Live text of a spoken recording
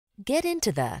Get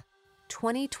into the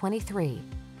 2023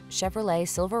 Chevrolet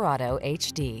Silverado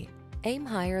HD. Aim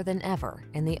higher than ever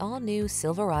in the all-new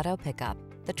Silverado pickup,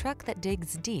 the truck that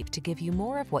digs deep to give you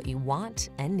more of what you want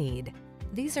and need.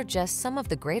 These are just some of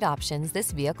the great options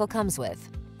this vehicle comes with: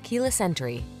 keyless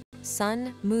entry,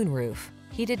 sun, moonroof,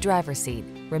 heated driver's seat,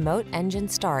 remote engine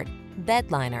start,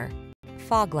 bed liner,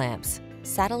 fog lamps,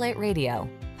 satellite radio,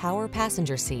 power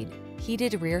passenger seat,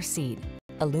 heated rear seat,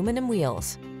 aluminum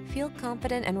wheels. Feel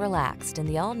confident and relaxed in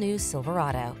the all-new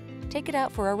Silverado. Take it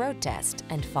out for a road test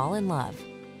and fall in love.